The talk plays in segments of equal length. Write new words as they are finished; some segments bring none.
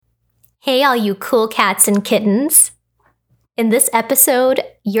Hey, all you cool cats and kittens. In this episode,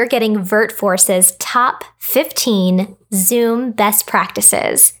 you're getting VertForce's top 15 Zoom best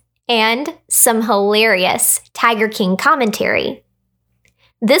practices and some hilarious Tiger King commentary.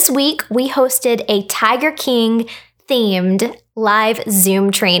 This week, we hosted a Tiger King themed live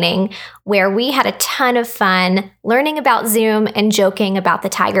Zoom training where we had a ton of fun learning about Zoom and joking about the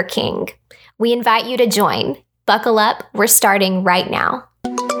Tiger King. We invite you to join. Buckle up, we're starting right now.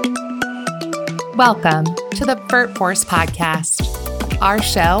 Welcome to the VertForce podcast. Our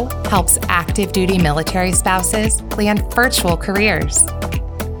show helps active duty military spouses land virtual careers.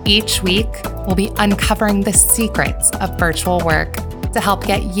 Each week, we'll be uncovering the secrets of virtual work to help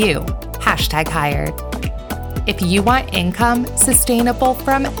get you #hired. If you want income sustainable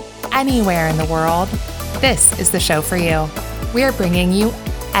from anywhere in the world, this is the show for you. We are bringing you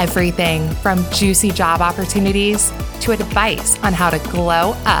everything from juicy job opportunities to advice on how to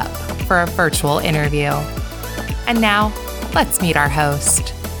glow up for a virtual interview. And now, let's meet our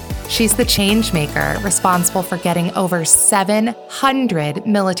host. She's the change maker responsible for getting over 700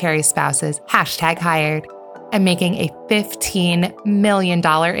 military spouses #hired and making a $15 million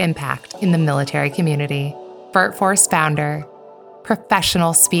impact in the military community. VertForce founder,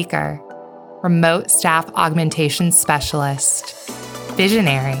 professional speaker, remote staff augmentation specialist,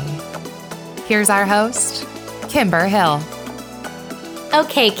 visionary. Here's our host, Kimber Hill.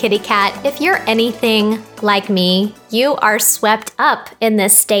 Okay, kitty cat, if you're anything like me, you are swept up in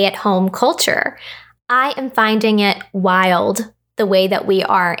this stay-at-home culture. I am finding it wild, the way that we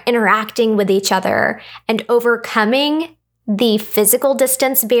are interacting with each other and overcoming the physical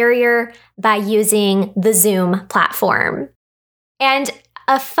distance barrier by using the Zoom platform. And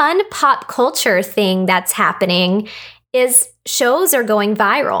a fun pop culture thing that's happening is shows are going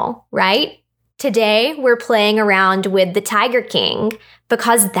viral, right? Today, we're playing around with the Tiger King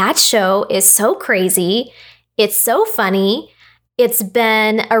because that show is so crazy. It's so funny. It's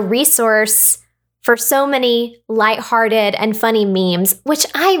been a resource for so many lighthearted and funny memes, which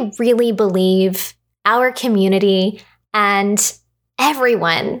I really believe our community and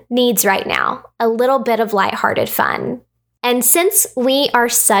everyone needs right now. A little bit of lighthearted fun. And since we are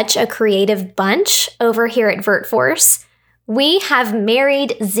such a creative bunch over here at VertForce, we have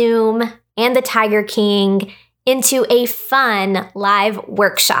married Zoom and the Tiger King into a fun live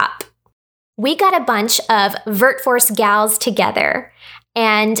workshop. We got a bunch of VertForce gals together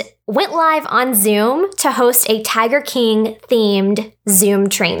and went live on Zoom to host a Tiger King themed Zoom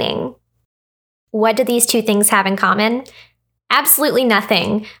training. What do these two things have in common? Absolutely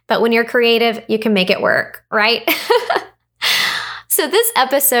nothing, but when you're creative, you can make it work, right? So this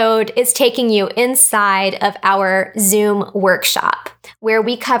episode is taking you inside of our Zoom workshop, where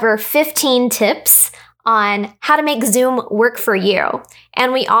we cover 15 tips on how to make Zoom work for you.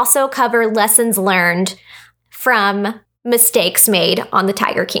 And we also cover lessons learned from mistakes made on the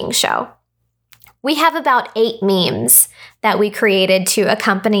Tiger King show. We have about 8 memes that we created to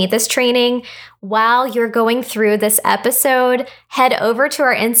accompany this training. While you're going through this episode, head over to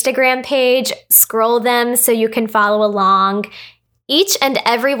our Instagram page, scroll them so you can follow along. Each and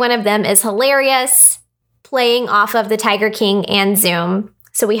every one of them is hilarious, playing off of the Tiger King and Zoom,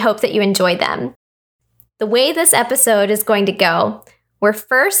 so we hope that you enjoy them. The way this episode is going to go, we're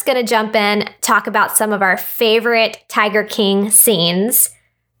first going to jump in, talk about some of our favorite Tiger King scenes.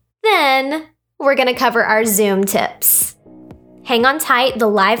 Then we're going to cover our Zoom tips. Hang on tight, the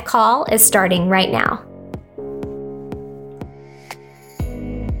live call is starting right now.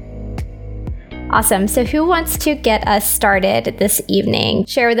 Awesome. So who wants to get us started this evening?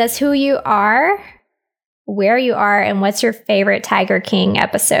 Share with us who you are, where you are, and what's your favorite Tiger King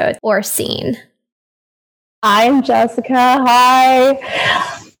episode or scene. I'm Jessica. Hi.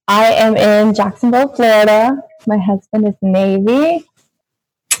 I am in Jacksonville, Florida. My husband is Navy.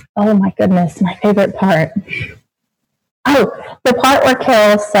 Oh my goodness, my favorite part. Oh, the part where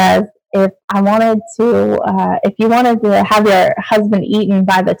Carol says, if you wanted to have your husband eaten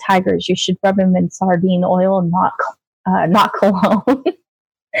by the tigers, you should rub him in sardine oil and not cologne.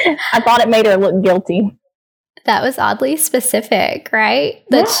 I thought it made her look guilty. That was oddly specific, right?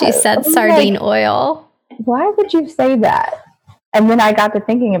 That she said sardine oil. Why would you say that? And then I got to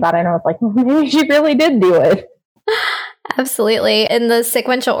thinking about it and I was like, well, maybe she really did do it. Absolutely. In the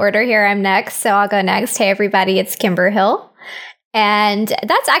sequential order here, I'm next. So I'll go next. Hey, everybody, it's Kimber Hill. And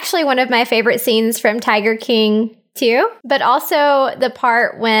that's actually one of my favorite scenes from Tiger King too. But also the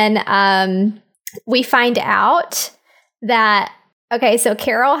part when we find out that, okay, so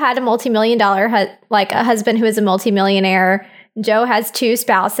Carol had a multi-million dollar, a husband who is a multimillionaire. Joe has 2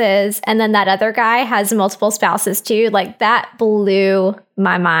 spouses, and then that other guy has multiple spouses too. Like, that blew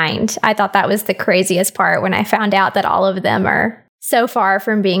my mind. I thought that was the craziest part when I found out that all of them are so far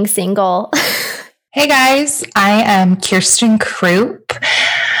from being single. Hey guys, I am Kirsten Krupp.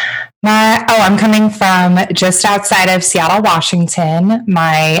 I'm coming from just outside of Seattle, Washington.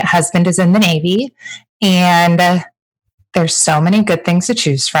 My husband is in the Navy, and there's so many good things to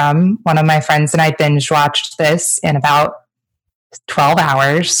choose from. One of my friends and I binge watched this in about 12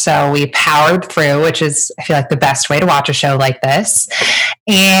 hours. So we powered through, which is, I feel like, the best way to watch a show like this.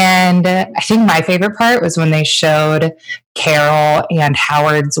 And I think my favorite part was when they showed Carol and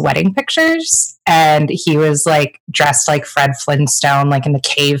Howard's wedding pictures. And he was like dressed like Fred Flintstone, like in the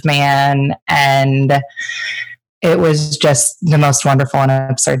caveman. And it was just the most wonderful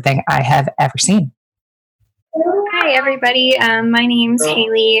and absurd thing I have ever seen. Hi, everybody. My name's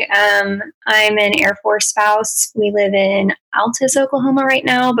Haley. I'm an Air Force spouse. We live in Altus, Oklahoma right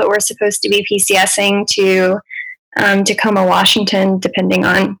now, but we're supposed to be PCSing to Tacoma, Washington, depending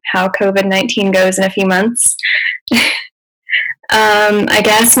on how COVID-19 goes in a few months. I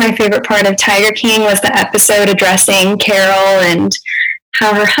guess my favorite part of Tiger King was the episode addressing Carol and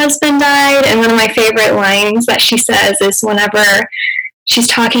how her husband died. And one of my favorite lines that she says is whenever she's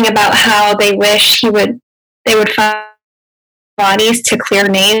talking about how they wish they would find bodies to clear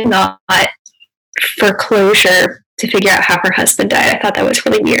names, not for closure to figure out how her husband died. I thought that was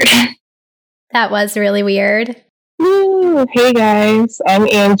really weird. That was really weird. Ooh, hey guys, I'm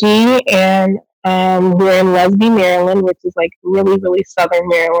Angie, and we're in Lesby, Maryland, which is like really, really southern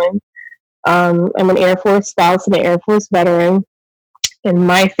Maryland. I'm an Air Force spouse and an Air Force veteran. And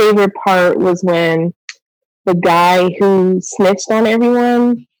my favorite part was when the guy who snitched on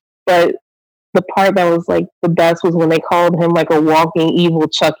everyone, but the part that was like the best was when they called him like a walking evil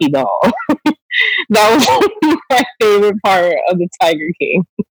Chucky doll. That was my favorite part of the Tiger King.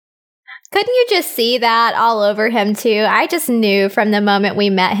 Couldn't you just see that all over him too? I just knew from the moment we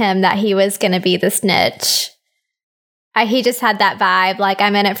met him that he was going to be the snitch. He just had that vibe, like,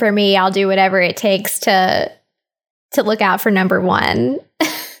 I'm in it for me. I'll do whatever it takes to look out for number one.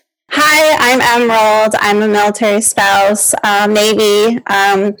 Hi, I'm Emerald. I'm a military spouse, Navy.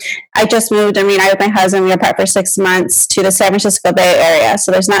 I just moved and reunited with my husband. We were apart for 6 months to the San Francisco Bay Area.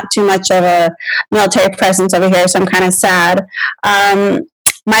 So there's not too much of a military presence over here. So I'm kind of sad.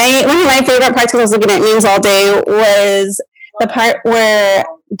 One of my favorite parts, because I was looking at news all day, was the part where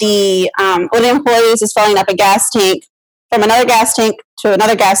one of the employees is filling up a gas tank from another gas tank to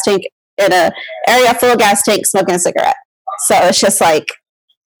another gas tank in an area full of gas tanks, smoking a cigarette. So it's just like,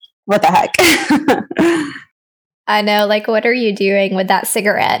 what the heck? I know, like, what are you doing with that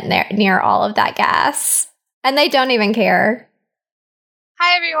cigarette near all of that gas? And they don't even care.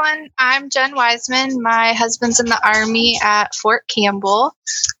 Hi, everyone. I'm Jen Wiseman. My husband's in the Army at Fort Campbell.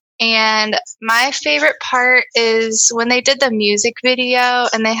 And my favorite part is when they did the music video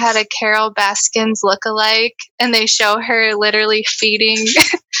and they had a Carol Baskins lookalike and they show her literally feeding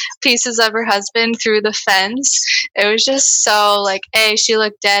pieces of her husband through the fence. It was just so like, she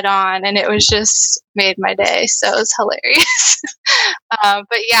looked dead on, and it was just made my day. So it was hilarious.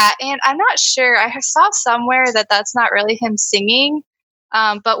 But yeah, and I'm not sure. I saw somewhere that that's not really him singing.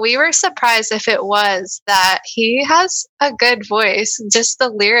 But we were surprised if it was, that he has a good voice. Just the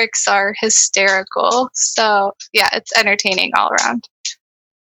lyrics are hysterical. So yeah, it's entertaining all around.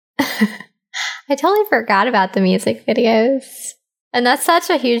 I totally forgot about the music videos. And that's such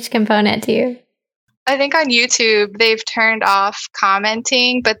a huge component too. I think on YouTube, they've turned off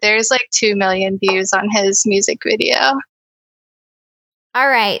commenting, but there's like 2 million views on his music video. All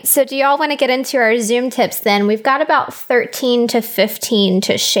right, so do y'all want to get into our Zoom tips then? We've got about 13 to 15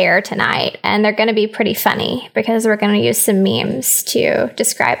 to share tonight, and they're going to be pretty funny because we're going to use some memes to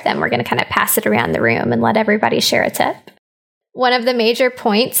describe them. We're going to kind of pass it around the room and let everybody share a tip. One of the major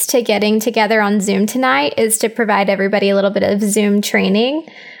points to getting together on Zoom tonight is to provide everybody a little bit of Zoom training,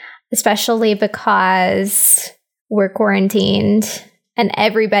 especially because we're quarantined and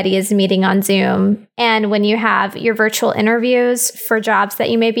everybody is meeting on Zoom. And when you have your virtual interviews for jobs that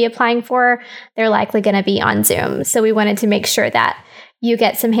you may be applying for, they're likely going to be on Zoom. So we wanted to make sure that you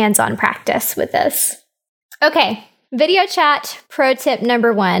get some hands-on practice with this. Okay, video chat pro tip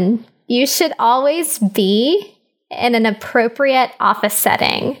number 1. You should always be in an appropriate office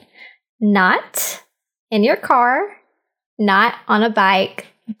setting, not in your car, not on a bike.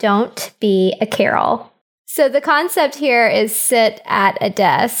 Don't be a Carol. So the concept here is sit at a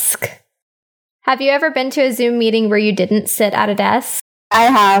desk. Have you ever been to a Zoom meeting where you didn't sit at a desk? I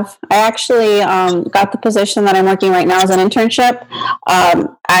have. I actually got the position that I'm working right now as an internship.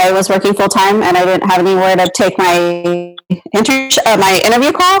 I was working full time and I didn't have anywhere to take my my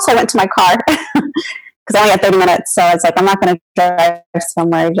interview call, so I went to my car because I only had 30 minutes. So it's like, I'm not going to drive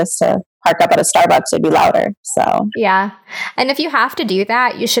somewhere just to park up at a Starbucks. It'd be louder. So yeah. And if you have to do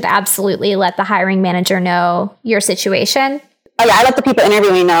that, you should absolutely let the hiring manager know your situation. Oh yeah, I let the people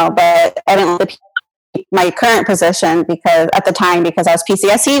interviewing know, but I didn't let my current position because I was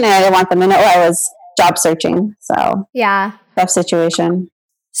PCSing and I didn't want them to know I was job searching. So yeah, tough situation.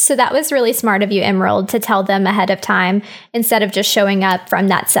 So that was really smart of you, Emerald, to tell them ahead of time instead of just showing up from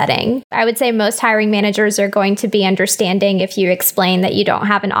that setting. I would say most hiring managers are going to be understanding if you explain that you don't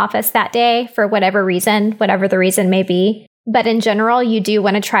have an office that day for whatever reason, whatever the reason may be. But in general, you do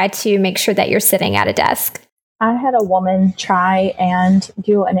want to try to make sure that you're sitting at a desk. I had a woman try and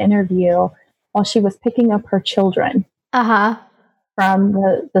do an interview while she was picking up her children from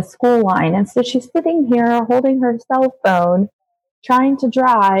the school line. And so she's sitting here holding her cell phone, trying to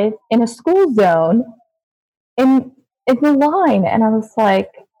drive in a school zone in the line. And I was like,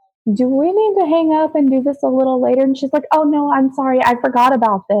 do we need to hang up and do this a little later? And she's like, oh no, I'm sorry. I forgot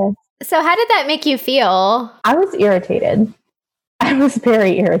about this. So how did that make you feel? I was irritated. I was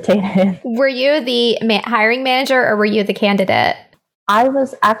very irritated. Were you the hiring manager or were you the candidate? I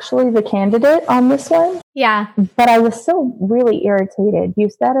was actually the candidate on this one. Yeah. But I was still really irritated. You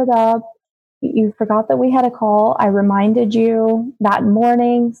set it up. You forgot that we had a call. I reminded you that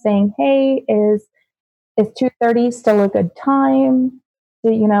morning saying, hey, is 2:30 still a good time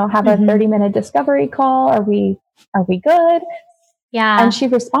to, have a 30-minute discovery call? Are we good? Yeah. And she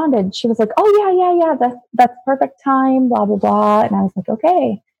responded. She was like, oh, yeah. That's perfect time, blah, blah, blah. And I was like,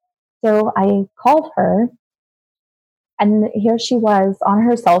 okay. So I called her. And here she was on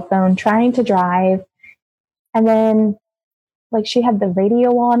her cell phone trying to drive. And then she had the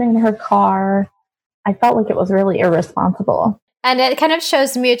radio on in her car. I felt like it was really irresponsible. And it kind of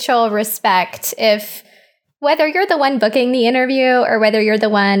shows mutual respect if whether you're the one booking the interview or whether you're the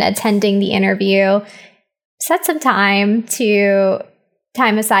one attending the interview, set some time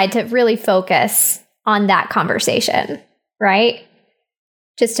aside to really focus on that conversation, right?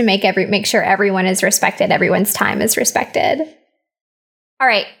 Just to make sure everyone is respected, everyone's time is respected. All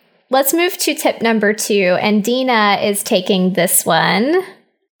right. Let's move to tip number 2, and Dina is taking this one.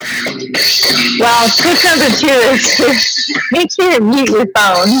 Well, tip number 2 is to make sure you mute your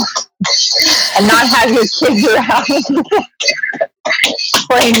phone and not have your kids around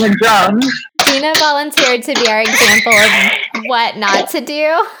playing the drums. Dina volunteered to be our example of what not to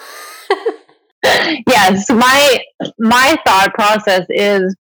do. Yes, my thought process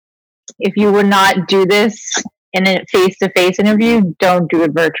is if you would not do this in a face-to-face interview, don't do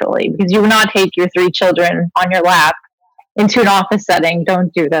it virtually because you will not take your 3 children on your lap into an office setting.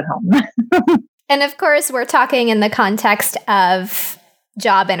 Don't do it at home. And of course, we're talking in the context of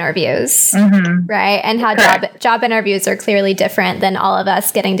job interviews, right? And how job interviews are clearly different than all of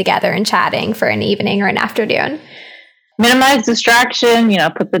us getting together and chatting for an evening or an afternoon. Minimize distraction,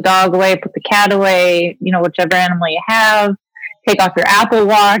 put the dog away, put the cat away, whichever animal you have. Take off your Apple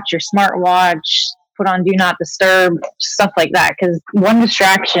Watch, your smartwatch, put on Do Not Disturb, stuff like that. Because one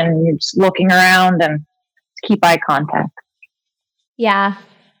distraction, you're just looking around and keep eye contact. Yeah.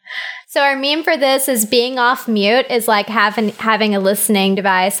 So our meme for this is being off mute is like having a listening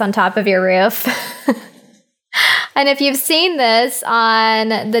device on top of your roof. And if you've seen this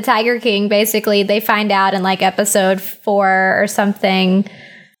on the Tiger King, basically they find out in episode 4 or something,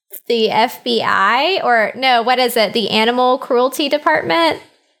 the FBI the Animal Cruelty Department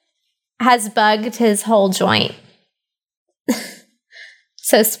has bugged his whole joint.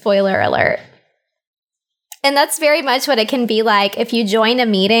 So spoiler alert. And that's very much what it can be like if you join a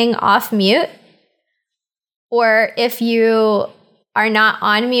meeting off mute, or if you are not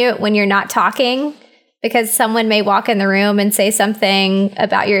on mute when you're not talking, because someone may walk in the room and say something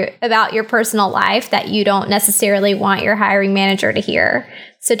about your personal life that you don't necessarily want your hiring manager to hear.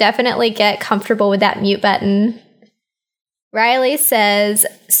 So definitely get comfortable with that mute button. Riley says,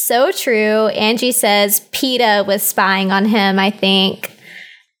 so true. Angie says PETA was spying on him, I think.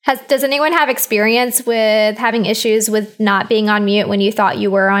 Does anyone have experience with having issues with not being on mute when you thought you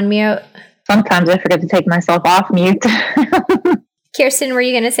were on mute? Sometimes I forget to take myself off mute. Kirsten, were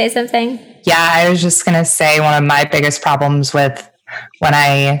you going to say something? Yeah, I was just going to say one of my biggest problems with when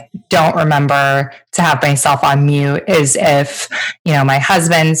I don't remember to have myself on mute is if, my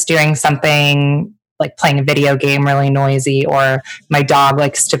husband's doing something like playing a video game really noisy, or my dog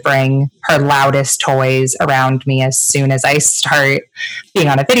likes to bring her loudest toys around me as soon as I start being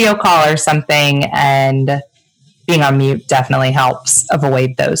on a video call or something, and being on mute definitely helps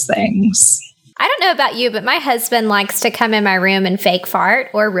avoid those things. I don't know about you, but my husband likes to come in my room and fake fart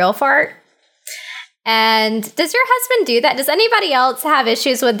or real fart. And does your husband do that? Does anybody else have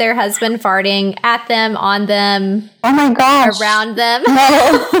issues with their husband farting at them, on them? Oh my gosh. Around them?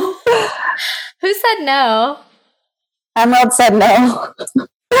 No. Who said no? Emerald said no.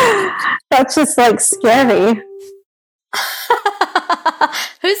 That's just like scary.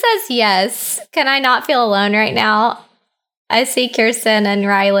 Who says yes? Can I not feel alone right now? I see Kirsten and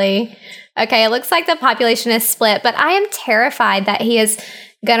Riley. Okay, it looks like the population is split, but I am terrified that he is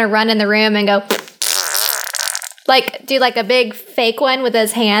going to run in the room and go, like, do like a big fake one with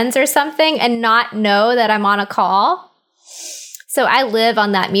his hands or something and not know that I'm on a call. So I live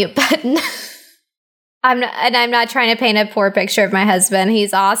on that mute button. I'm not trying to paint a poor picture of my husband.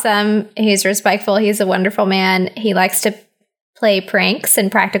 He's awesome. He's respectful. He's a wonderful man. He likes to play pranks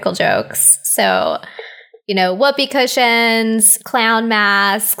and practical jokes. So, whoopee cushions, clown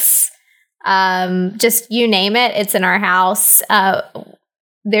masks, just you name it, it's in our house.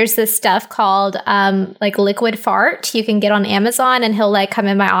 There's this stuff called like liquid fart you can get on Amazon, and he'll like come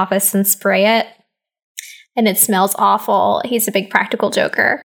in my office and spray it. And it smells awful. He's a big practical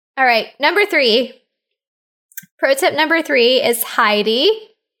joker. All right, number 3. Pro tip number 3 is Heidi.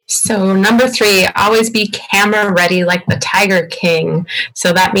 So number 3, always be camera ready like the Tiger King.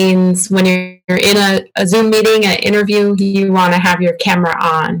 So that means when you're in a Zoom meeting, an interview, you want to have your camera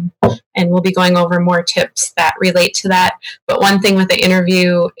on. And we'll be going over more tips that relate to that. But one thing with the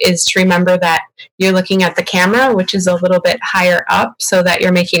interview is to remember that you're looking at the camera, which is a little bit higher up, so that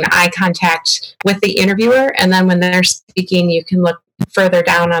you're making eye contact with the interviewer. And then when they're speaking, you can look further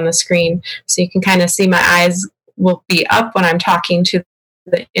down on the screen. So you can kind of see my eyes will be up when I'm talking to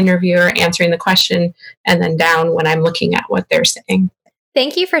the interviewer, answering the question, and then down when I'm looking at what they're saying.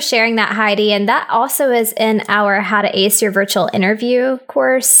 Thank you for sharing that, Heidi. And that also is in our How to Ace Your Virtual Interview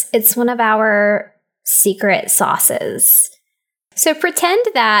course. It's one of our secret sauces. So pretend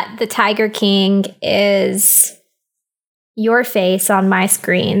that the Tiger King is your face on my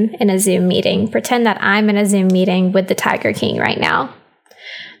screen in a Zoom meeting. Pretend that I'm in a Zoom meeting with the Tiger King right now.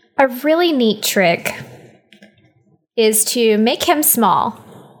 A really neat trick is to make him small,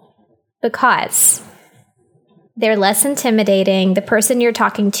 because they're less intimidating. The person you're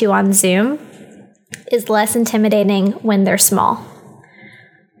talking to on Zoom is less intimidating when they're small.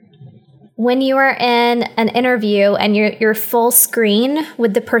 When you are in an interview and you're full screen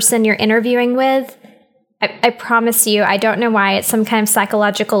with the person you're interviewing with, I promise you, I don't know why, it's some kind of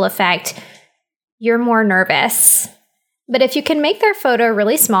psychological effect, you're more nervous. But if you can make their photo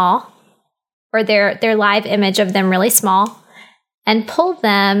really small, or their live image of them really small, and pull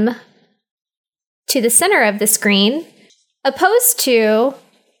them to the center of the screen, opposed to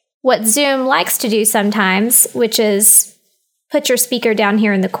what Zoom likes to do sometimes, which is put your speaker down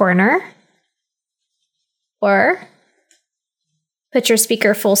here in the corner, or put your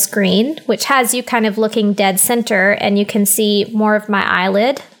speaker full screen, which has you kind of looking dead center, and you can see more of my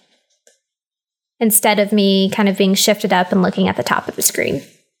eyelid instead of me kind of being shifted up and looking at the top of the screen.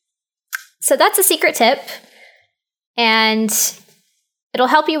 So that's a secret tip, and it'll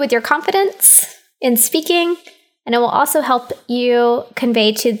help you with your confidence in speaking, and it will also help you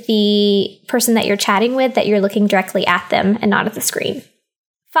convey to the person that you're chatting with that you're looking directly at them and not at the screen.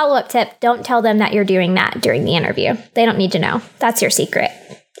 Follow-up tip, don't tell them that you're doing that during the interview. They don't need to know. That's your secret,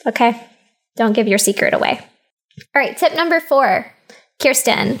 okay? Don't give your secret away. All right, tip number 4,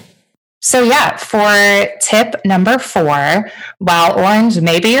 Kirsten. So yeah, for tip number 4, while orange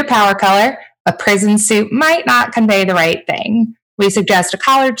may be your power color, a prison suit might not convey the right thing. We suggest a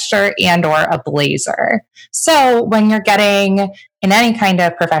collared shirt and or a blazer. So when you're getting in any kind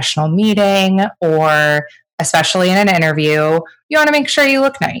of professional meeting, or especially in an interview, you want to make sure you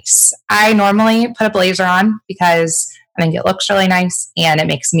look nice. I normally put a blazer on because I think it looks really nice and it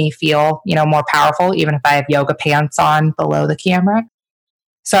makes me feel, more powerful, even if I have yoga pants on below the camera.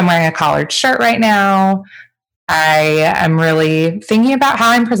 So I'm wearing a collared shirt right now. I am really thinking about how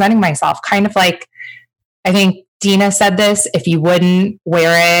I'm presenting myself. Kind of like, I think Dina said this, if you wouldn't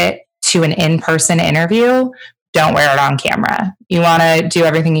wear it to an in-person interview, don't wear it on camera. You want to do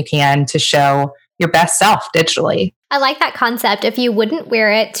everything you can to show your best self digitally. I like that concept. If you wouldn't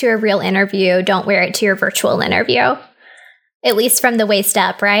wear it to a real interview, don't wear it to your virtual interview. At least from the waist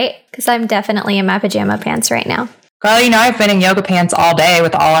up, right? Because I'm definitely in my pajama pants right now. Girl, I've been in yoga pants all day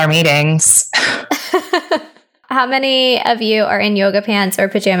with all our meetings. How many of you are in yoga pants or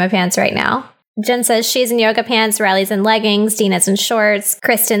pajama pants right now? Jen says she's in yoga pants, Riley's in leggings, Dina's in shorts,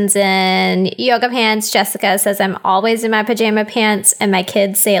 Kristen's in yoga pants, Jessica says I'm always in my pajama pants, and my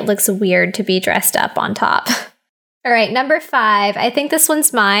kids say it looks weird to be dressed up on top. All right, number 5. I think this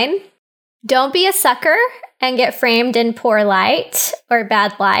one's mine. Don't be a sucker and get framed in poor light or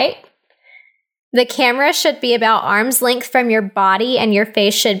bad light. The camera should be about arm's length from your body, and your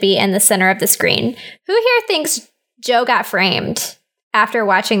face should be in the center of the screen. Who here thinks Joe got framed after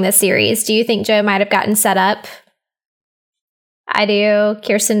watching this series? Do you think Joe might have gotten set up? I do.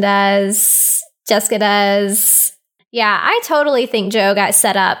 Kirsten does. Jessica does. Yeah, I totally think Joe got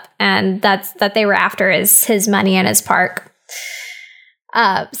set up, and that they were after his money and his park.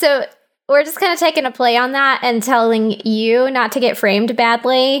 So we're just kind of taking a play on that and telling you not to get framed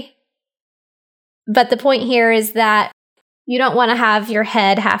badly. But the point here is that you don't want to have your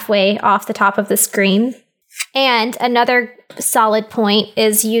head halfway off the top of the screen. And another solid point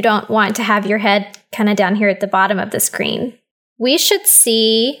is you don't want to have your head kind of down here at the bottom of the screen. We should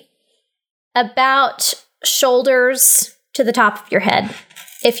see about shoulders to the top of your head.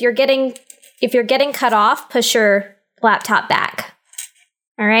 If you're getting cut off, push your laptop back.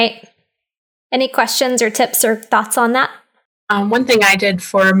 All right? Any questions or tips or thoughts on that? One thing I did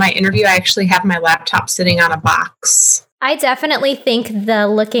for my interview, I actually have my laptop sitting on a box. I definitely think the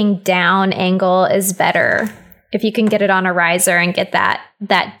looking down angle is better. If you can get it on a riser and get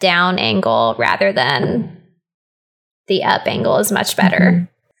that down angle rather than the up angle is much better. Mm-hmm.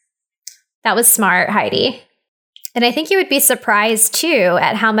 That was smart, Heidi. And I think you would be surprised too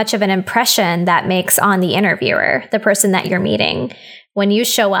at how much of an impression that makes on the interviewer, the person that you're meeting. When you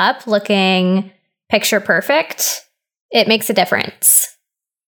show up looking picture perfect, it makes a difference.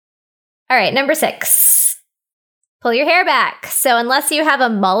 All right, number 6. Pull your hair back. So unless you have a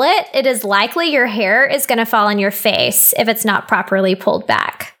mullet, it is likely your hair is going to fall on your face if it's not properly pulled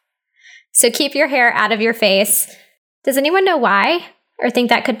back. So keep your hair out of your face. Does anyone know why or think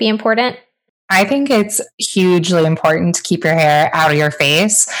that could be important? I think it's hugely important to keep your hair out of your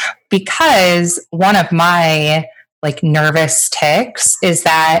face because one of my nervous tics is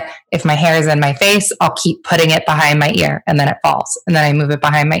that if my hair is in my face, I'll keep putting it behind my ear and then it falls and then I move it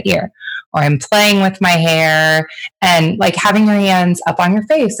behind my ear. Or I'm playing with my hair and having your hands up on your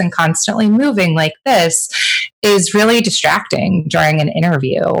face and constantly moving like this is really distracting during an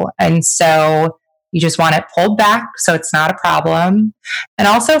interview. And so you just want it pulled back so it's not a problem. And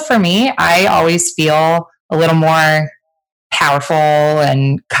also for me, I always feel a little more powerful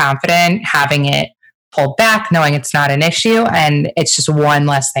and confident having it pulled back, knowing it's not an issue. And it's just one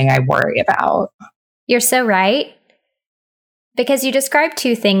less thing I worry about. You're so right. Because you described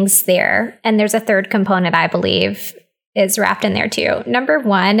 2 things there. And there's a third component, I believe, is wrapped in there too. Number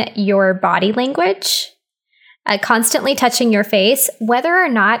 1, your body language. Constantly touching your face, whether or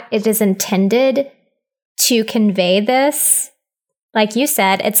not it is intended to convey this. Like you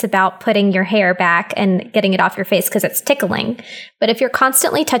said, it's about putting your hair back and getting it off your face because it's tickling. But if you're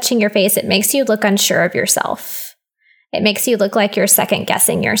constantly touching your face, it makes you look unsure of yourself. It makes you look like you're second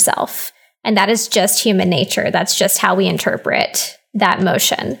guessing yourself. And that is just human nature. That's just how we interpret that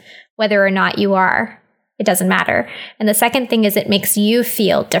motion. Whether or not you are, it doesn't matter. And the second thing is it makes you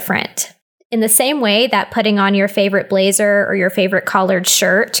feel different. In the same way that putting on your favorite blazer or your favorite collared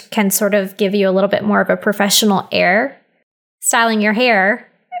shirt can sort of give you a little bit more of a professional air, styling your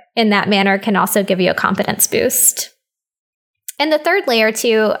hair in that manner can also give you a confidence boost. And the third layer,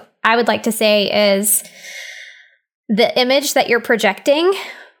 too, I would like to say is the image that you're projecting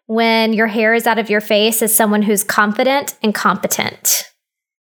when your hair is out of your face is someone who's confident and competent.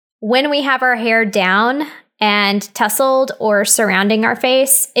 When we have our hair down and tousled or surrounding our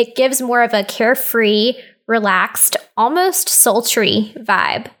face, it gives more of a carefree, relaxed, almost sultry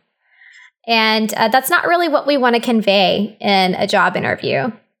vibe. And that's not really what we want to convey in a job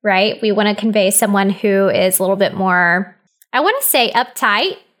interview, right? We want to convey someone who is a little bit more, I want to say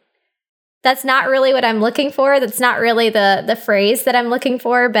uptight. That's not really what I'm looking for. That's not really the phrase that I'm looking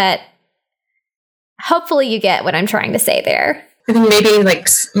for, but hopefully you get what I'm trying to say there. I think maybe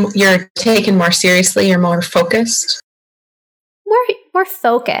you're taken more seriously or more focused. More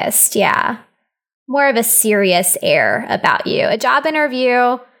focused, yeah. More of a serious air about you. A job interview,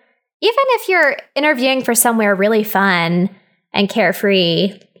 even if you're interviewing for somewhere really fun and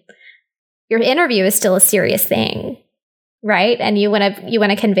carefree, your interview is still a serious thing, right? And you want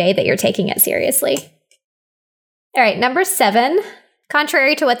to convey that you're taking it seriously. All right, number 7.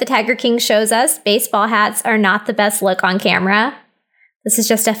 Contrary to what the Tiger King shows us, baseball hats are not the best look on camera. This is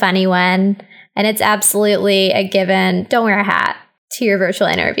just a funny one, and it's absolutely a given. Don't wear a hat to your virtual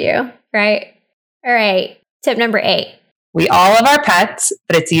interview, right? All right, tip number 8. We all love our pets,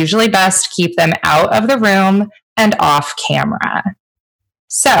 but it's usually best to keep them out of the room and off camera.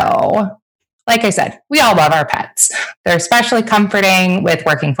 So, like I said, we all love our pets. They're especially comforting with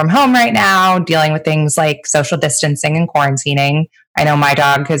working from home right now, dealing with things like social distancing and quarantining. I know my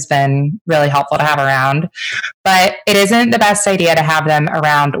dog has been really helpful to have around, but it isn't the best idea to have them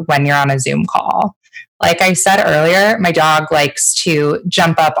around when you're on a Zoom call. Like I said earlier, my dog likes to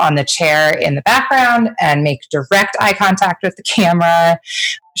jump up on the chair in the background and make direct eye contact with the camera.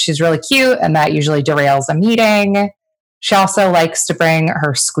 She's really cute, and that usually derails a meeting. She also likes to bring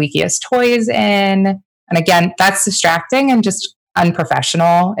her squeakiest toys in. And again, that's distracting and just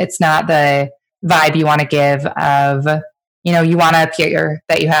unprofessional. It's not the vibe you want to give of, you want to appear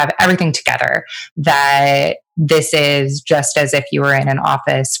that you have everything together, that this is just as if you were in an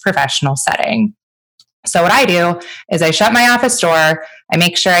office professional setting. So what I do is I shut my office door. I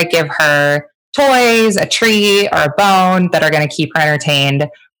make sure I give her toys, a treat, or a bone that are going to keep her entertained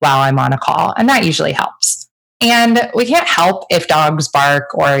while I'm on a call. And that usually helps. And we can't help if dogs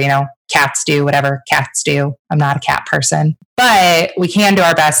bark or, cats do whatever cats do. I'm not a cat person, but we can do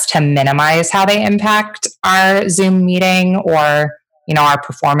our best to minimize how they impact our Zoom meeting or, our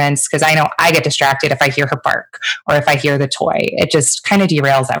performance. Because I know I get distracted if I hear her bark or if I hear the toy. It just kind of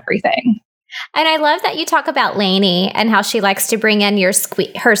derails everything. And I love that you talk about Lainey and how she likes to bring in her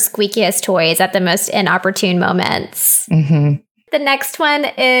squeakiest toys at the most inopportune moments. Mm-hmm. The next one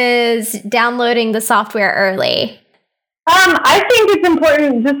is downloading the software early. I think it's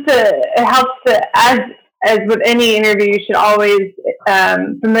important it helps to, as with any interview, you should always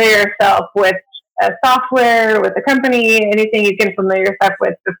familiar yourself with software, with the company, anything you can familiar yourself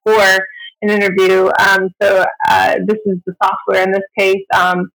with before an interview. So this is the software in this case.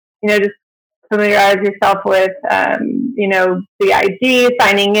 Just familiarize yourself with, the ID,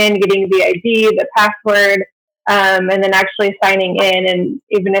 signing in, getting the ID, the password, and then actually signing in. And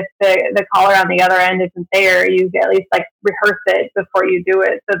even if the caller on the other end isn't there, you at least rehearse it before you do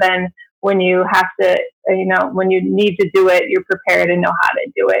it. So then when you have to, when you need to do it, you're prepared and know how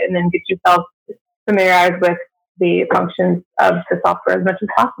to do it, and then get yourself familiarized with the functions of the software as much as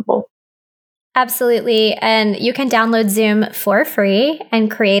possible. Absolutely. And you can download Zoom for free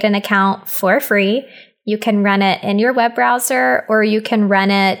and create an account for free. You can run it in your web browser, or you can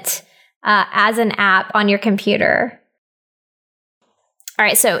run it as an app on your computer. All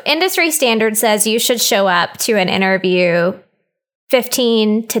right. So industry standard says you should show up to an interview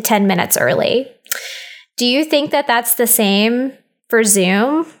 15 to 10 minutes early. Do you think that that's the same for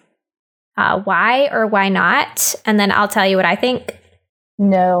Zoom? Why or why not? And then I'll tell you what I think.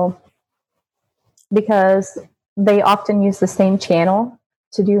 No, because they often use the same channel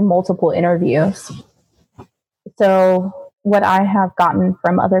to do multiple interviews. So what I have gotten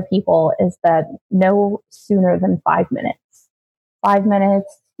from other people is that no sooner than 5 minutes. 5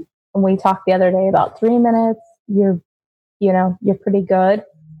 minutes. We talked the other day about 3 minutes. You're pretty good.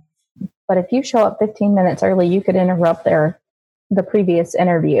 But if you show up 15 minutes early, you could interrupt the previous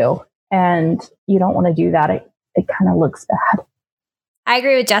interview, and you don't want to do that. It kind of looks bad. I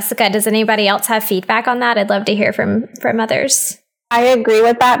agree with Jessica. Does anybody else have feedback on that? I'd love to hear from others. I agree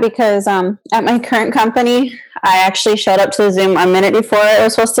with that because at my current company, I actually showed up to the Zoom a minute before it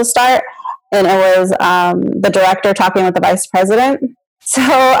was supposed to start. And it was the director talking with the vice president. So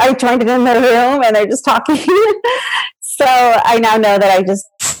I joined it in the room and they're just talking. So I now know that I just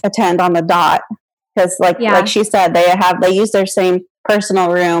attend on the dot. Because like she said, they use their same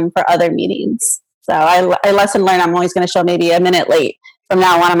personal room for other meetings. So I lesson learned, I'm always going to show maybe a minute late from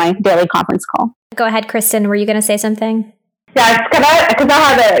now on my daily conference call. Go ahead, Kristen. Were you going to say something? Yeah, because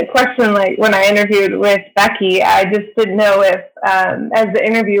I had a question when I interviewed with Becky. I just didn't know if, as the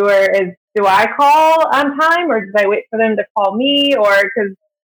interviewer, do I call on time, or did I wait for them to call me, or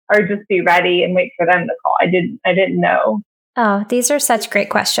just be ready and wait for them to call? I didn't know. Oh, these are such great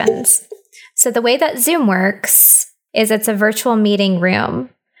questions. So the way that Zoom works is it's a virtual meeting room.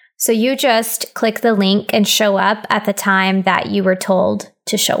 So you just click the link and show up at the time that you were told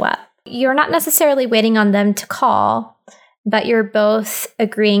to show up. You're not necessarily waiting on them to call, but you're both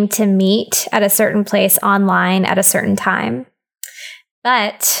agreeing to meet at a certain place online at a certain time.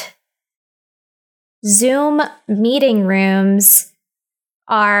 But Zoom meeting rooms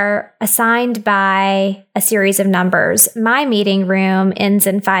are assigned by a series of numbers. My meeting room ends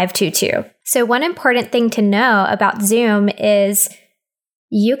in 522. So one important thing to know about Zoom is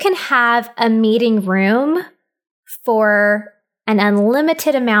you can have a meeting room for an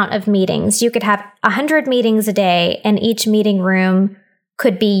unlimited amount of meetings. You could have 100 meetings a day, and each meeting room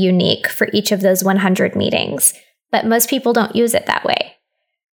could be unique for each of those 100 meetings. But most people don't use it that way.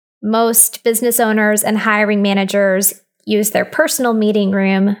 Most business owners and hiring managers use their personal meeting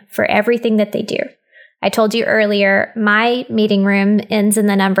room for everything that they do. I told you earlier, my meeting room ends in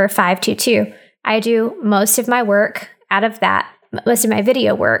the number 522. I do most of my work out of that, most of my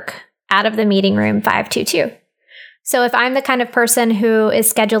video work out of the meeting room 522. So if I'm the kind of person who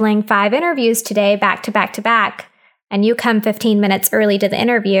is scheduling 5 interviews today, back to back to back, and you come 15 minutes early to the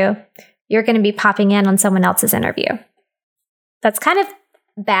interview, you're going to be popping in on someone else's interview. That's kind of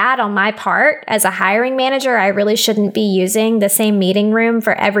bad on my part. As a hiring manager, I really shouldn't be using the same meeting room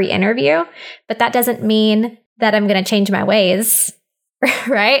for every interview, but that doesn't mean that I'm going to change my ways,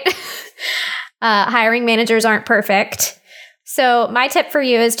 right? Hiring managers aren't perfect. So my tip for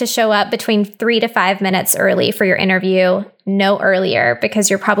you is to show up between 3 to 5 minutes early for your interview, no earlier, because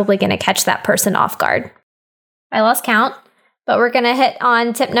you're probably going to catch that person off guard. I lost count, but we're going to hit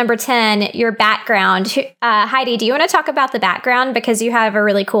on tip number 10, your background. Heidi, do you want to talk about the background? Because you have a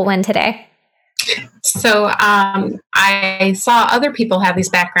really cool one today. So I saw other people have these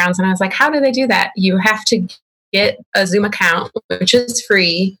backgrounds, and I was like, how do they do that? You have to get a Zoom account, which is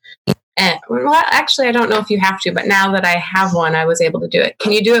free. And, well, actually, I don't know if you have to, but now that I have one, I was able to do it.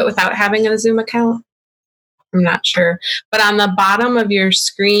 Can you do it without having a Zoom account? I'm not sure. But on the bottom of your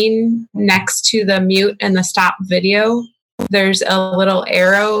screen, next to the mute and the stop video, there's a little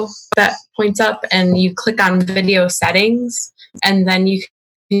arrow that points up, and you click on video settings, and then you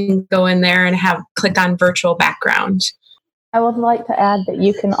can go in there and click on virtual background. I would like to add that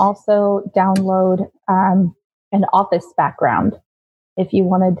you can also download an office background. If you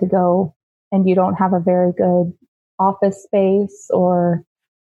wanted to go and you don't have a very good office space or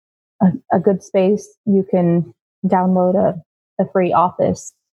a good space, you can download a free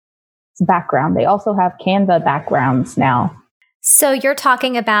office background. They also have Canva backgrounds now. So you're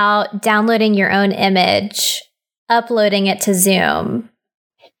talking about downloading your own image, uploading it to Zoom,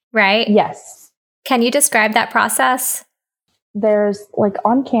 right? Yes. Can you describe that process? There's like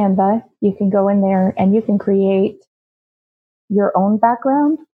on Canva, you can go in there and you can create your own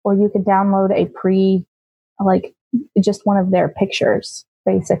background, or you could download just one of their pictures,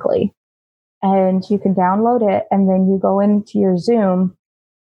 basically. And you can download it, and then you go into your Zoom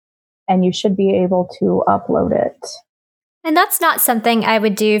and you should be able to upload it. And that's not something I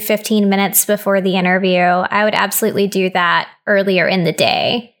would do 15 minutes before the interview. I would absolutely do that earlier in the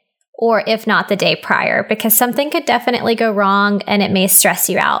day, or if not the day prior, because something could definitely go wrong and it may stress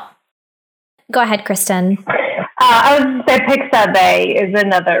you out. Go ahead, Kristen. I would say Pixabay is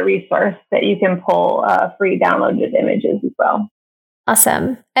another resource that you can pull free downloaded images as well.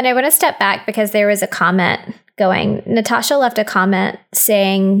 Awesome. And I want to step back because there was a comment going. Natasha left a comment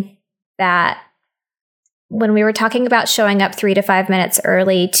saying that when we were talking about showing up 3 to 5 minutes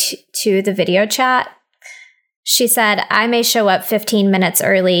early to the video chat, she said, I may show up 15 minutes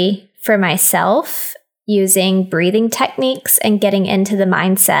early for myself using breathing techniques and getting into the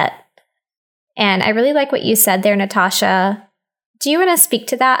mindset. And I really like what you said there, Natasha. Do you want to speak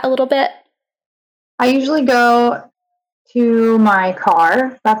to that a little bit? I usually go to my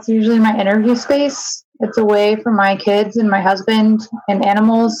car. That's usually my interview space. It's away from my kids and my husband and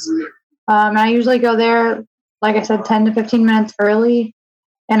animals. And I usually go there, like I said, 10 to 15 minutes early.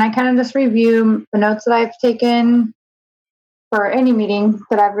 And I kind of just review the notes that I've taken for any meeting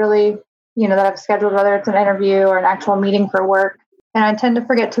that I've really, that I've scheduled, whether it's an interview or an actual meeting for work. And I tend to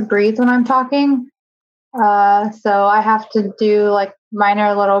forget to breathe when I'm talking. So I have to do like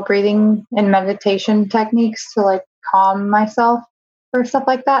minor little breathing and meditation techniques to like calm myself or stuff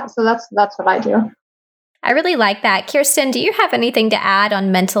like that. So that's what I do. I really like that. Kirsten, do you have anything to add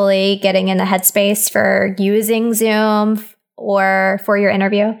on mentally getting in the headspace for using Zoom or for your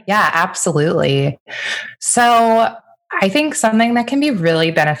interview? Yeah, absolutely. So I think something that can be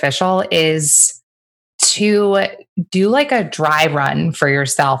really beneficial is to do like a dry run for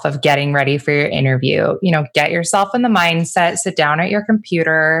yourself of getting ready for your interview. Get yourself in the mindset, sit down at your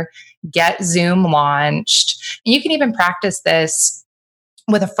computer, get Zoom launched. And you can even practice this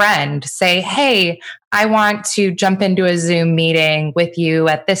with a friend. Say, hey, I want to jump into a Zoom meeting with you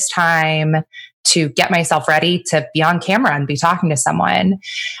at this time to get myself ready to be on camera and be talking to someone.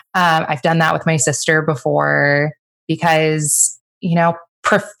 I've done that with my sister before because,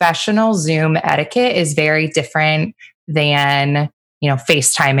 professional Zoom etiquette is very different than,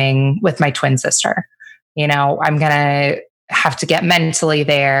 FaceTiming with my twin sister. I'm going to have to get mentally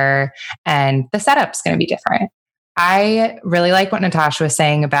there and the setup's going to be different. I really like what Natasha was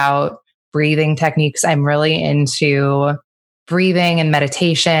saying about breathing techniques. I'm really into breathing and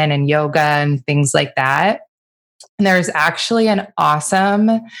meditation and yoga and things like that. And there's actually an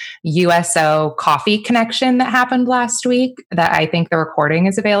awesome USO coffee connection that happened last week that I think the recording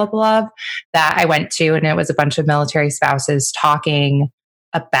is available of that I went to. And it was a bunch of military spouses talking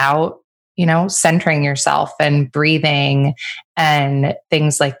about, centering yourself and breathing and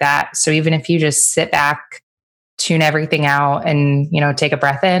things like that. So even if you just sit back, tune everything out and, take a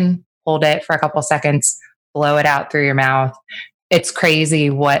breath in, hold it for a couple seconds, blow it out through your mouth. It's crazy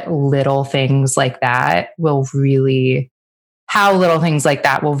what little things like that will really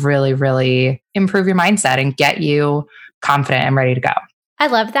really improve your mindset and get you confident and ready to go. I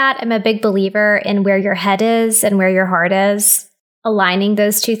love that. I'm a big believer in where your head is and where your heart is, aligning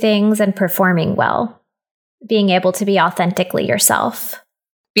those two things and performing well, being able to be authentically yourself.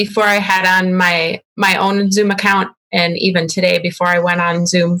 Before I had on my own Zoom account, and even today, before I went on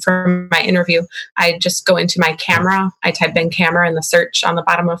Zoom for my interview, I just go into my camera. I type in camera in the search on the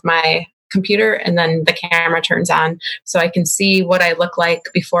bottom of my computer, and then the camera turns on so I can see what I look like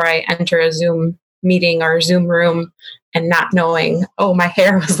before I enter a Zoom meeting or Zoom room, and not knowing, oh, my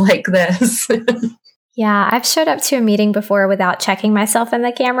hair was like this. Yeah, I've showed up to a meeting before without checking myself in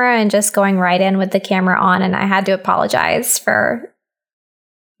the camera and just going right in with the camera on, and I had to apologize for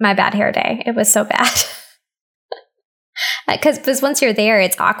my bad hair day. It was so bad. Because once you're there,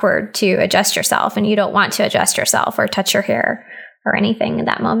 it's awkward to adjust yourself, and you don't want to adjust yourself or touch your hair or anything in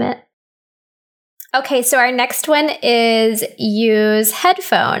that moment. Okay, so our next one is use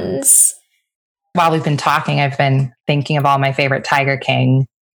headphones. While we've been talking, I've been thinking of all my favorite Tiger King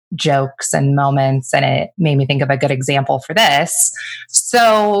jokes and moments, and it made me think of a good example for this.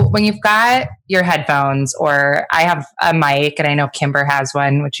 So when you've got your headphones, or I have a mic, and I know Kimber has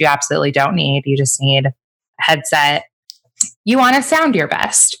one, which you absolutely don't need. You just need a headset. You want to sound your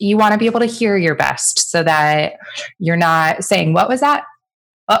best. You want to be able to hear your best so that you're not saying, what was that?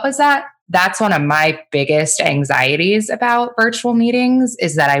 What was that? That's one of my biggest anxieties about virtual meetings,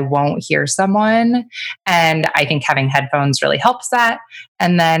 is that I won't hear someone. And I think having headphones really helps that.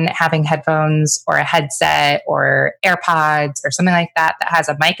 And then having headphones or a headset or AirPods or something like that that has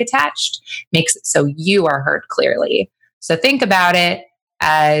a mic attached makes it so you are heard clearly. So think about it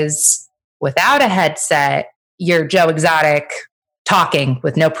as, without a headset, you're Joe Exotic talking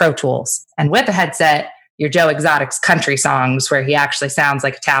with no Pro Tools. And with a headset, your Joe Exotic's country songs where he actually sounds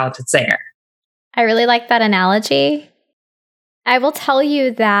like a talented singer. I really like that analogy. I will tell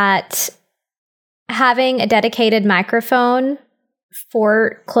you that having a dedicated microphone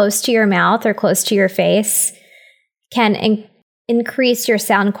for close to your mouth or close to your face can increase your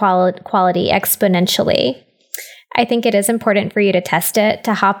sound quality exponentially. I think it is important for you to test it,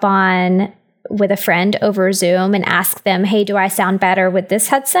 to hop on with a friend over Zoom and ask them, hey, do I sound better with this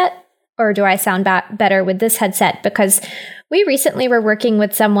headset? Or do I sound better with this headset? Because we recently were working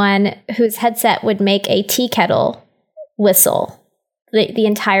with someone whose headset would make a tea kettle whistle the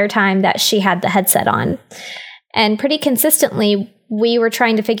entire time that she had the headset on. And pretty consistently, we were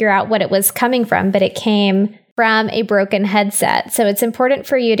trying to figure out what it was coming from, but it came from a broken headset. So it's important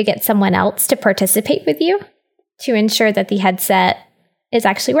for you to get someone else to participate with you to ensure that the headset is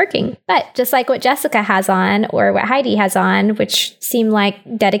actually working. But just like what Jessica has on or what Heidi has on, which seem like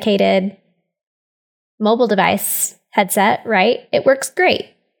dedicated mobile device headset, right? It works great.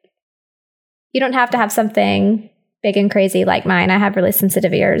 You don't have to have something big and crazy like mine. I have really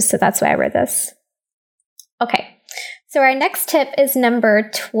sensitive ears, so that's why I wear this. Okay, so our next tip is number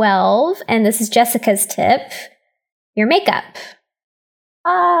 12, and this is Jessica's tip, your makeup.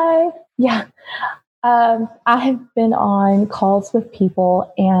 Hi. Yeah. I have been on calls with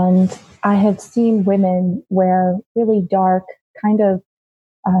people, and I have seen women wear really dark, kind of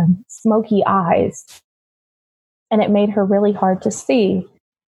smoky eyes, and it made her really hard to see.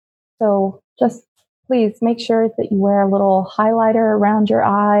 So just please make sure that you wear a little highlighter around your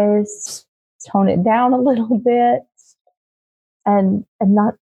eyes, tone it down a little bit, and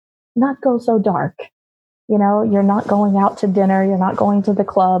not go so dark. You know, you're not going out to dinner, you're not going to the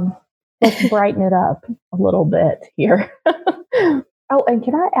club. Let's brighten it up a little bit here. Oh, and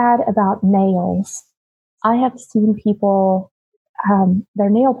can I add about nails? I have seen people,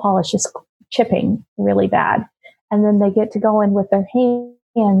 their nail polish is chipping really bad. And then they get to go in with their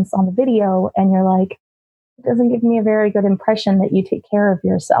hands on the video, and you're like, it doesn't give me a very good impression that you take care of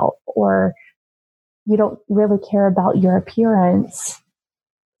yourself, or you don't really care about your appearance.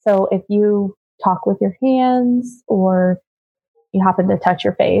 So if you talk with your hands, or you happen to touch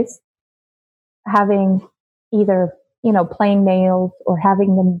your face, having either, plain nails or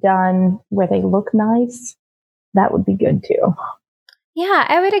having them done where they look nice, that would be good too. Yeah,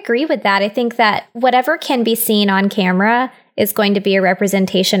 I would agree with that. I think that whatever can be seen on camera is going to be a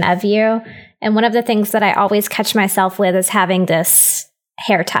representation of you. And one of the things that I always catch myself with is having this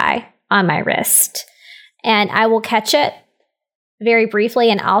hair tie on my wrist. And I will catch it very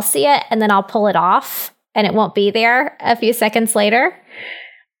briefly, and I'll see it, and then I'll pull it off, and it won't be there a few seconds later.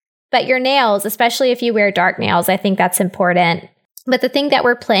 But your nails, especially if you wear dark nails, I think that's important. But the thing that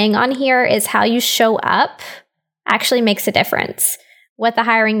we're playing on here is how you show up actually makes a difference. What the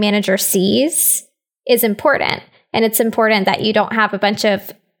hiring manager sees is important. And it's important that you don't have a bunch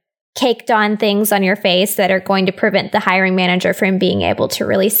of caked on things on your face that are going to prevent the hiring manager from being able to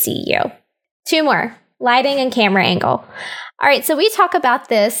really see you. 2 more, lighting and camera angle. All right, so we talk about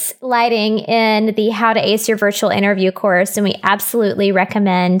this lighting in the How to Ace Your Virtual Interview course, and we absolutely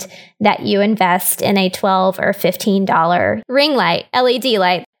recommend that you invest in a $12 or $15 ring light, LED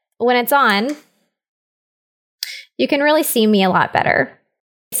light. When it's on, you can really see me a lot better.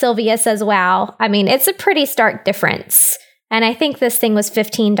 Sylvia says, wow, I mean, it's a pretty stark difference. And I think this thing was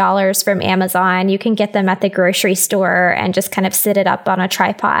 $15 from Amazon. You can get them at the grocery store and just kind of sit it up on a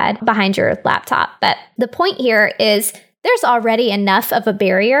tripod behind your laptop. But the point here is there's already enough of a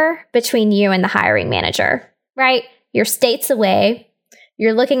barrier between you and the hiring manager, right? You're states away.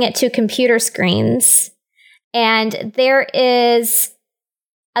 You're looking at 2 computer screens. And there is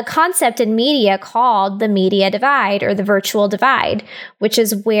a concept in media called the media divide or the virtual divide, which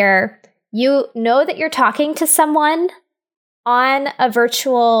is where you know that you're talking to someone on a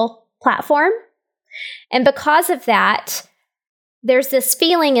virtual platform. And because of that, there's this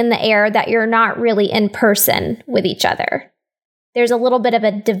feeling in the air that you're not really in person with each other. There's a little bit of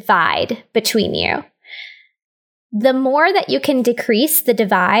a divide between you. The more that you can decrease the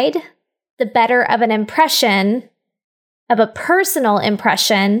divide, the better of an impression, of a personal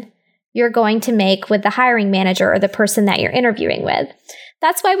impression, you're going to make with the hiring manager or the person that you're interviewing with.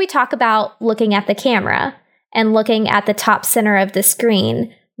 That's why we talk about looking at the camera and looking at the top center of the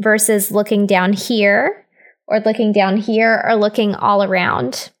screen versus looking down here or looking all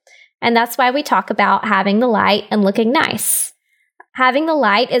around. And that's why we talk about having the light and looking nice. Having the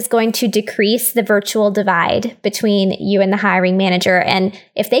light is going to decrease the virtual divide between you and the hiring manager. And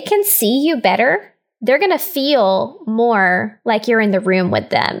if they can see you better, they're going to feel more like you're in the room with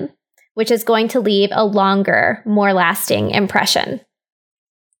them, which is going to leave a longer, more lasting impression.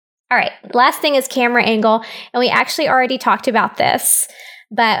 All right, last thing is camera angle. And we actually already talked about this,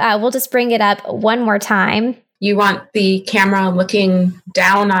 but we'll just bring it up one more time. You want the camera looking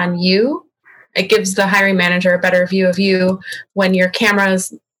down on you. It gives the hiring manager a better view of you. When your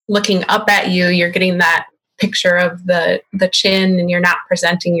camera's looking up at you, you're getting that picture of the chin and you're not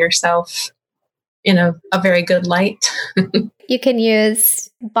presenting yourself in a very good light. You can use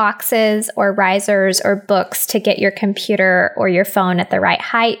boxes or risers or books to get your computer or your phone at the right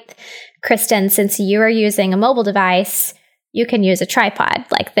height. Kristen, since you are using a mobile device, you can use a tripod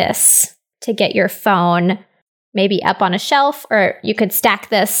like this to get your phone maybe up on a shelf, or you could stack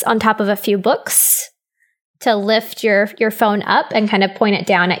this on top of a few books to lift your phone up and kind of point it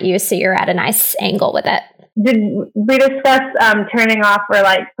down at you so you're at a nice angle with it. Did we discuss turning off or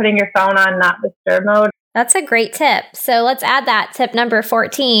like putting your phone on not disturb mode? That's a great tip. So let's add that. Tip number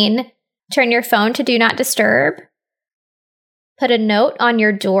 14, turn your phone to do not disturb. Put a note on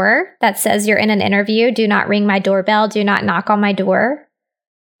your door that says you're in an interview. Do not ring my doorbell. Do not knock on my door.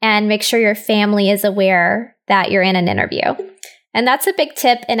 And make sure your family is aware that you're in an interview. And that's a big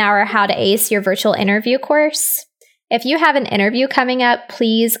tip in our How to Ace Your Virtual Interview course. If you have an interview coming up,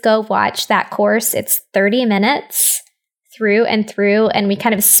 please go watch that course. It's 30 minutes through and through, and we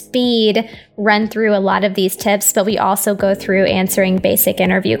kind of speed run through a lot of these tips, but we also go through answering basic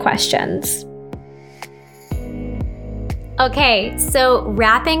interview questions. Okay, so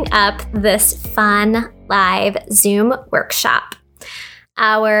wrapping up this fun live Zoom workshop.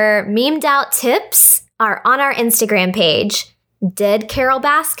 Our memed out tips are on our Instagram page. Did Carole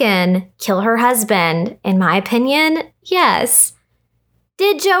Baskin kill her husband? In my opinion, yes.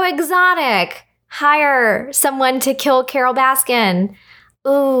 Did Joe Exotic hire someone to kill Carole Baskin?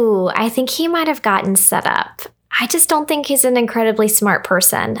 Ooh, I think he might have gotten set up. I just don't think he's an incredibly smart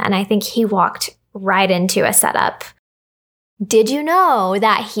person, and I think he walked right into a setup. Did you know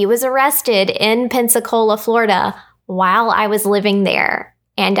that he was arrested in Pensacola, Florida while I was living there?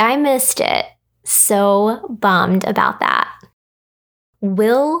 And I missed it. So bummed about that.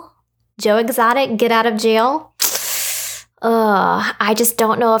 Will Joe Exotic get out of jail? I just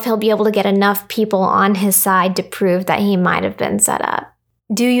don't know if he'll be able to get enough people on his side to prove that he might have been set up.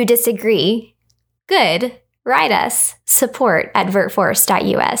 Do you disagree? Good. Write us.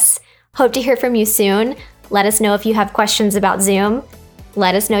 support@vertforce.us. Hope to hear from you soon. Let us know if you have questions about Zoom.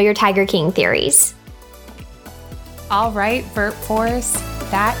 Let us know your Tiger King theories. All right, VertForce,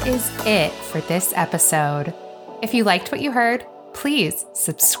 that is it for this episode. If you liked what you heard, please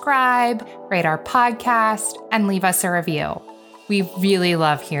subscribe, rate our podcast, and leave us a review. We really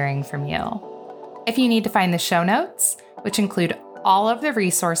love hearing from you. If you need to find the show notes, which include all of the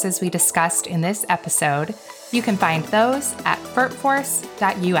resources we discussed in this episode, you can find those at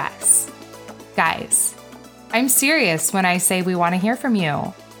vertforce.us. Guys, I'm serious when I say we want to hear from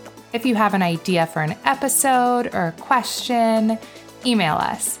you. If you have an idea for an episode or a question, email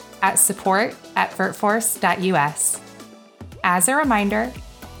us at support@vertforce.us. As a reminder,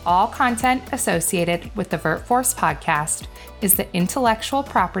 all content associated with the VertForce podcast is the intellectual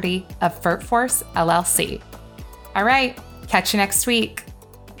property of VertForce LLC. All right, catch you next week.